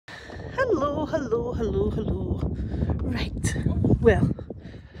Hello, hello, hello, hello. Right, well,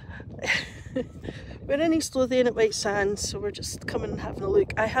 we're in East Lothian at White Sands, so we're just coming and having a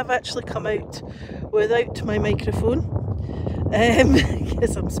look. I have actually come out without my microphone,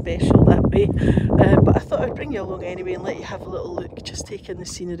 because I'm special that way, but I thought I'd bring you along anyway and let you have a little look, just take in the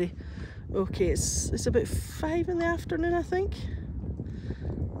scenery. Okay, it's about 5 in the afternoon, I think.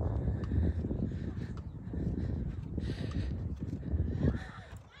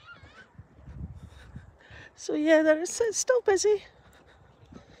 So yeah, it's still busy,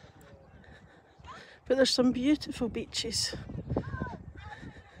 but there's some beautiful beaches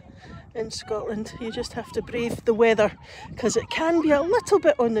in Scotland. You just have to brave the weather because it can be a little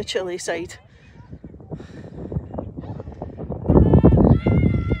bit on the chilly side.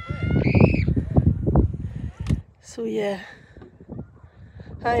 So yeah.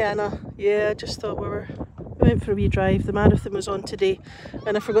 Hi Anna. Yeah, I just thought we went for a wee drive. The marathon was on today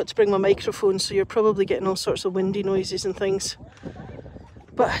and I forgot to bring my microphone, so you're probably getting all sorts of windy noises and things.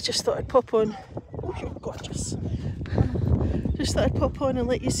 But I just thought I'd pop on. Oh, you're gorgeous. Just thought I'd pop on and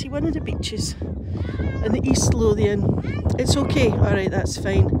let you see one of the beaches in the East Lothian. It's okay. Alright, that's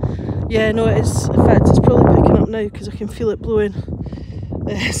fine. Yeah, no, it is. In fact, it's probably picking up now because I can feel it blowing.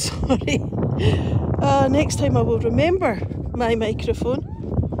 Sorry. Next time I will remember my microphone.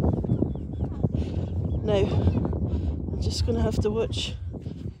 Now, I'm just going to have to watch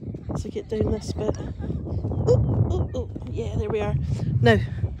as I get down this bit. Oh, oh, oh, yeah, there we are. Now,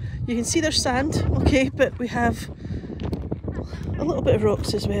 you can see there's sand, okay, but we have a little bit of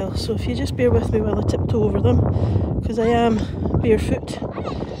rocks as well. So if you just bear with me while I tiptoe over them, because I am barefoot,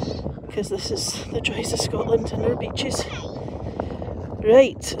 because this is the joys of Scotland and our beaches.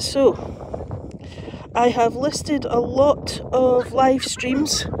 Right, so I have listed a lot of live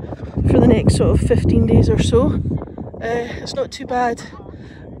streams for the next sort of 15 days or so. It's not too bad.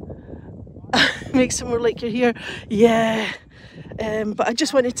 Makes it more like you're here. Yeah. But I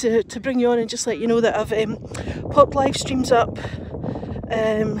just wanted to bring you on and just let you know that I've popped live streams up.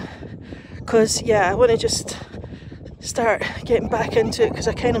 Because, yeah, I want to just start getting back into it because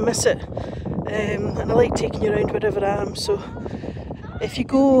I kind of miss it. And I like taking you around wherever I am. So if you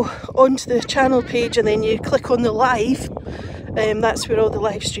go onto the channel page and then you click on the live, that's where all the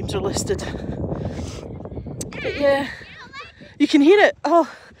live streams are listed. But yeah, you can hear it. Oh,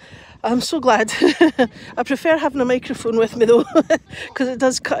 I'm so glad. I prefer having a microphone with me though, because it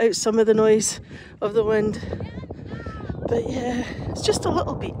does cut out some of the noise of the wind. But yeah, it's just a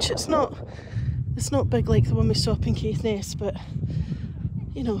little beach. It's not big like the one we saw up in Caithness, but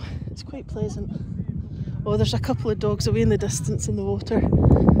you know, it's quite pleasant. Oh, there's a couple of dogs away in the distance in the water.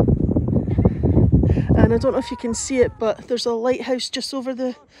 And I don't know if you can see it, but there's a lighthouse just over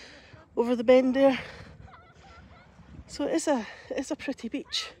the bend there. So it is a pretty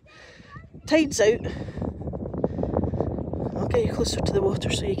beach. Tide's out. I'll get you closer to the water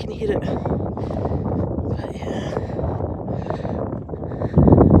so you can hear it. But yeah.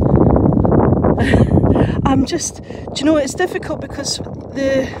 I'm just, do you know, it's difficult because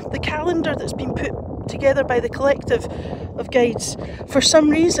the calendar that's been put together by the collective of guides, for some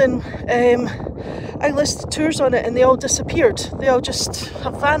reason I listed tours on it and they all disappeared. They all just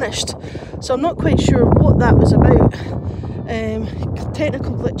have vanished. So I'm not quite sure what that was about.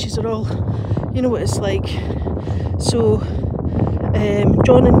 Technical glitches are all, you know what it's like. So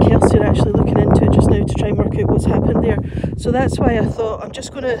John and Kelsey are actually looking into it just now to try and work out what's happened there. So that's why I thought I'm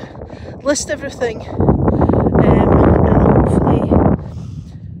just going to list everything, and hopefully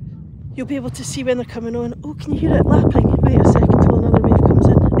you'll be able to see when they're coming on. Oh, can you hear it lapping? Wait a second till another wave comes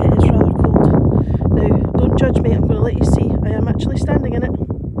in. It is rather cold. Now, don't judge me, I'm going to let you see. I am actually standing in it.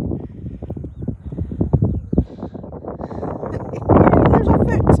 There's a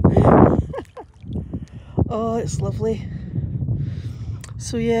foot! Oh, it's lovely.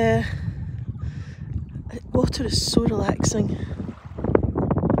 So yeah, water is so relaxing.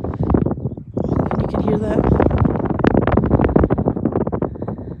 I'm hoping you can hear that.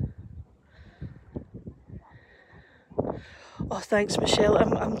 Oh, thanks Michelle.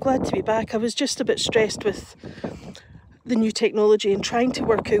 I'm glad to be back. I was just a bit stressed with the new technology and trying to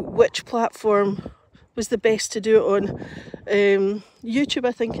work out which platform was the best to do it on. YouTube,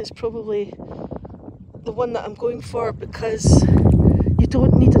 I think, is probably the one that I'm going for because you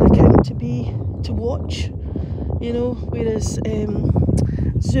don't need an account to watch, you know, whereas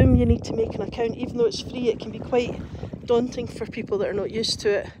Zoom you need to make an account. Even though it's free, it can be quite daunting for people that are not used to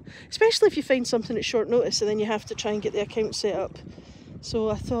it, especially if you find something at short notice and then you have to try and get the account set up. So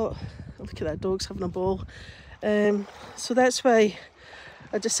I thought, look at that, dog's having a ball. So that's why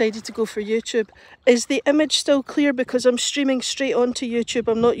I decided to go for YouTube. Is the image still clear? Because I'm streaming straight onto YouTube.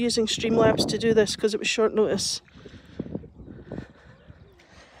 I'm not using Streamlabs to do this because it was short notice.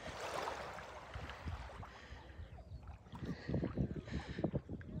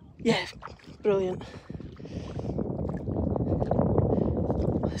 Yeah, brilliant.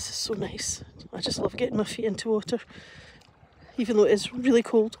 This is so nice. I just love getting my feet into water, even though it is really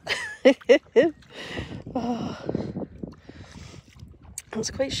cold. Oh. It's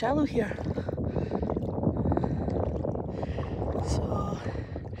quite shallow here. So,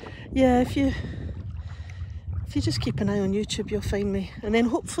 yeah, if you just keep an eye on YouTube, you'll find me. And then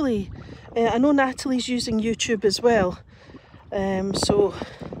hopefully, I know Natalie's using YouTube as well. So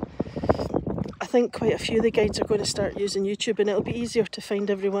I think quite a few of the guides are going to start using YouTube, and it'll be easier to find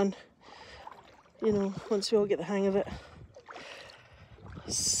everyone, you know, once we all get the hang of it.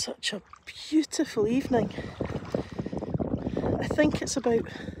 Such a beautiful evening. I think it's about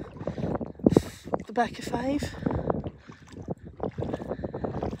the back of 5.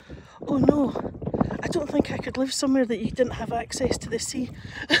 Oh no, I don't think I could live somewhere that you didn't have access to the sea.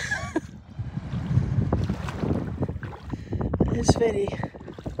 It is very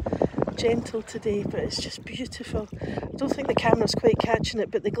gentle today, but it's just beautiful. I don't think the camera's quite catching it,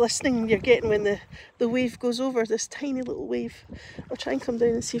 but the glistening you're getting when the wave goes over, this tiny little wave. I'll try and come down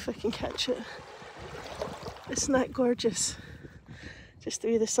and see if I can catch it. Isn't that gorgeous? Just the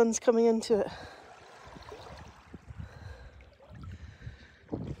way the sun's coming into it.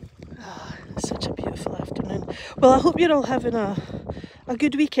 Oh, it's such a beautiful afternoon. Well, I hope you're all having a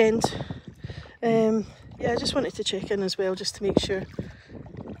good weekend. Yeah, I just wanted to check in as well, just to make sure.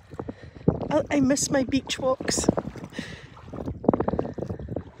 I miss my beach walks.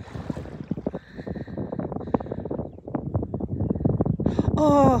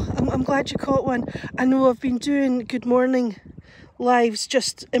 Oh, I'm glad you caught one. I know I've been doing good morning lives,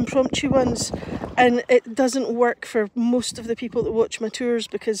 just impromptu ones, and it doesn't work for most of the people that watch my tours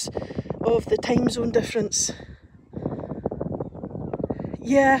because of the time zone difference.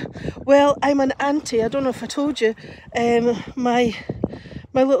 Yeah, well, I'm an auntie. I don't know if I told you.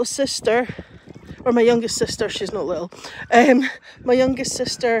 My little sister, or my youngest sister, she's not little. My youngest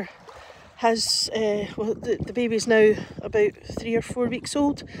sister has, well, the baby's now about 3 or 4 weeks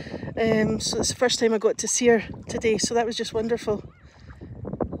old. So it's the first time I got to see her today, so that was just wonderful.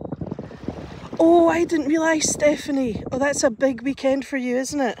 Oh, I didn't realise, Stephanie. Oh, that's a big weekend for you,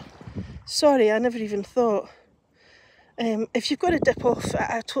 isn't it? Sorry, I never even thought. If you've got to dip off,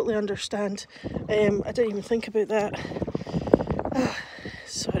 I totally understand. I didn't even think about that. Oh,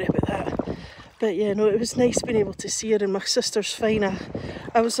 sorry about that. But yeah, no, it was nice being able to see her, and my sister's fine.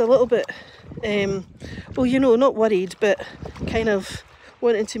 I was a little bit, well, you know, not worried, but kind of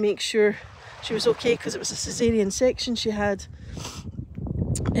wanting to make sure she was okay because it was a caesarean section she had.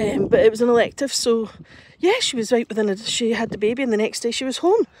 But it was an elective, so yeah, she was right within she had the baby, and the next day she was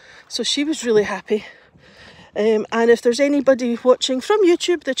home. So she was really happy. And if there's anybody watching from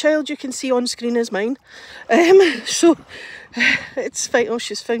YouTube, the child you can see on screen is mine. So it's fine. Oh,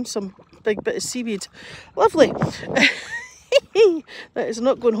 she's found some big bit of seaweed. Lovely. That is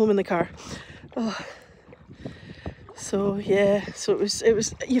not going home in the car. Oh. So yeah, so it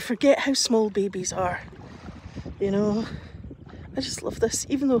was, you forget how small babies are, you know. I just love this,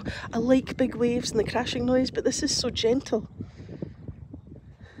 even though I like big waves and the crashing noise, but this is so gentle.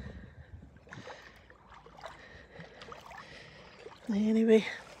 Anyway,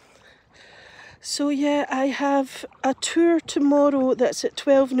 so yeah, I have a tour tomorrow that's at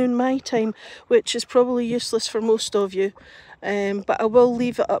 12 noon my time, which is probably useless for most of you, but I will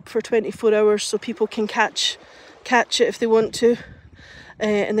leave it up for 24 hours so people can catch it if they want to,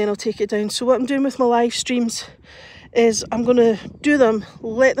 and then I'll take it down. So what I'm doing with my live streams is I'm going to do them,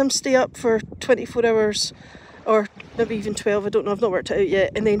 let them stay up for 24 hours, or maybe even 12, I don't know, I've not worked it out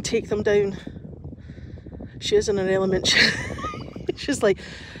yet, and then take them down. She is in her element. She's like,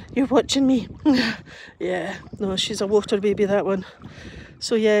 you're watching me. Yeah, no, she's a water baby, that one.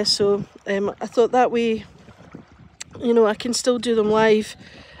 So yeah, so I thought that way, you know, I can still do them live,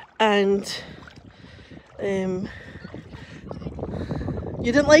 and you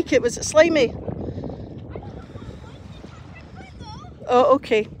didn't like it, was it slimy? Oh,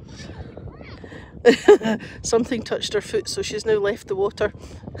 okay. Something touched her foot, so she's now left the water.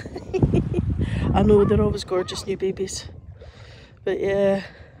 I know, they're always gorgeous new babies. But yeah,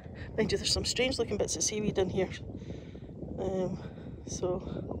 mind you, there's some strange looking bits of seaweed in here.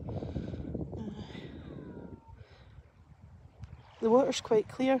 The water's quite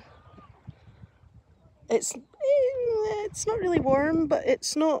clear. It's not really warm, but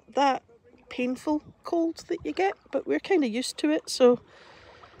it's not that painful cold that you get, but we're kind of used to it, so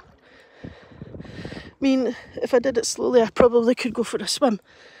mean, if I did it slowly, I probably could go for a swim.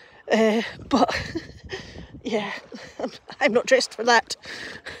 But yeah, I'm not dressed for that.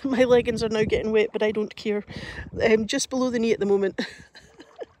 My leggings are now getting wet, but I don't care. Just below the knee at the moment.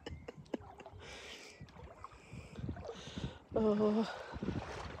 Oh.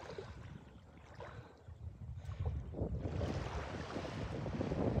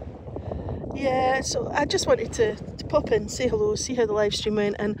 Yeah, so I just wanted to pop in, say hello, see how the live stream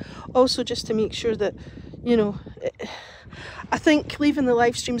went, and also just to make sure that, you know, I think leaving the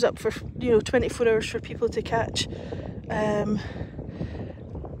live streams up for, 24 hours for people to catch,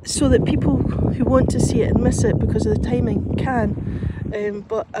 so that people who want to see it and miss it because of the timing can.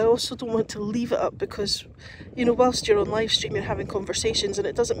 But I also don't want to leave it up because, whilst you're on live stream, you're having conversations, and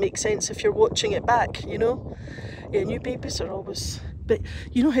it doesn't make sense if you're watching it back, Yeah, new babies are always... But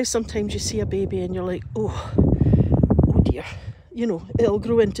you know how sometimes you see a baby and you're like, oh dear, it'll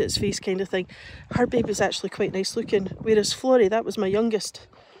grow into its face kind of thing. Her baby's actually quite nice looking, whereas Florrie, that was my youngest,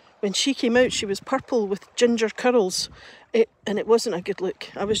 when she came out, she was purple with ginger curls, and it wasn't a good look.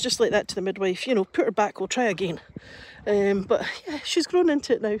 I was just like that to the midwife, put her back, we'll try again. But yeah, she's grown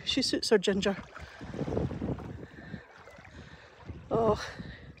into it now. She suits her ginger. Oh,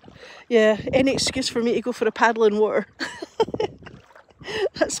 yeah, any excuse for me to go for a paddle in water.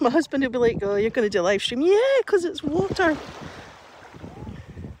 That's my husband, he'll be like, oh, you're going to do a live stream. Yeah, because it's water.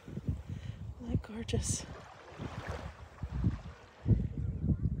 Oh, gorgeous.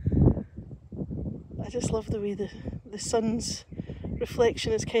 I just love the way the sun's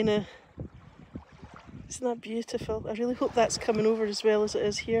reflection is kind of... Isn't that beautiful? I really hope that's coming over as well as it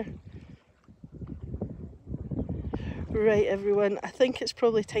is here. Right, everyone, I think it's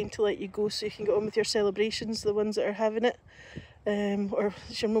probably time to let you go so you can get on with your celebrations, the ones that are having it. Or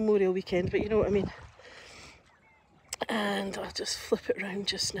it's your Memorial Weekend, but you know what I mean. And I'll just flip it around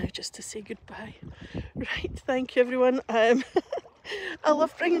just now just to say goodbye. Right, thank you, everyone. I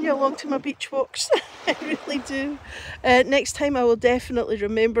love bringing you along to my beach walks. I really do. Next time I will definitely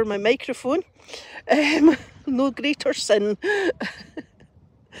remember my microphone. No greater sin.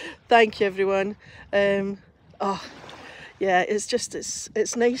 Thank you, everyone. Yeah,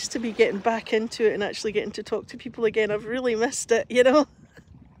 it's nice to be getting back into it and actually getting to talk to people again. I've really missed it,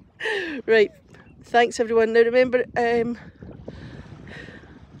 Right, thanks, everyone. Now remember,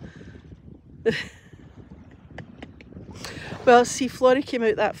 well, see, Florrie came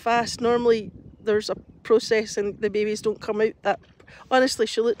out that fast. Normally there's a process and the babies don't come out that... Honestly,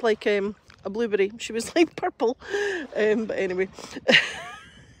 she looked like a blueberry. She was like purple. But anyway...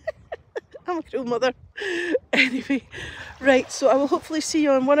 I'm a cruel mother. Anyway, right, so I will hopefully see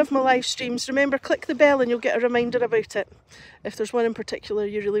you on one of my live streams. Remember, click the bell and you'll get a reminder about it if there's one in particular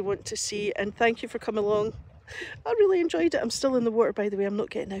you really want to see. And thank you for coming along. I really enjoyed it. I'm still in the water, by the way. I'm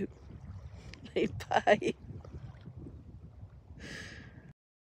not getting out. Right, bye.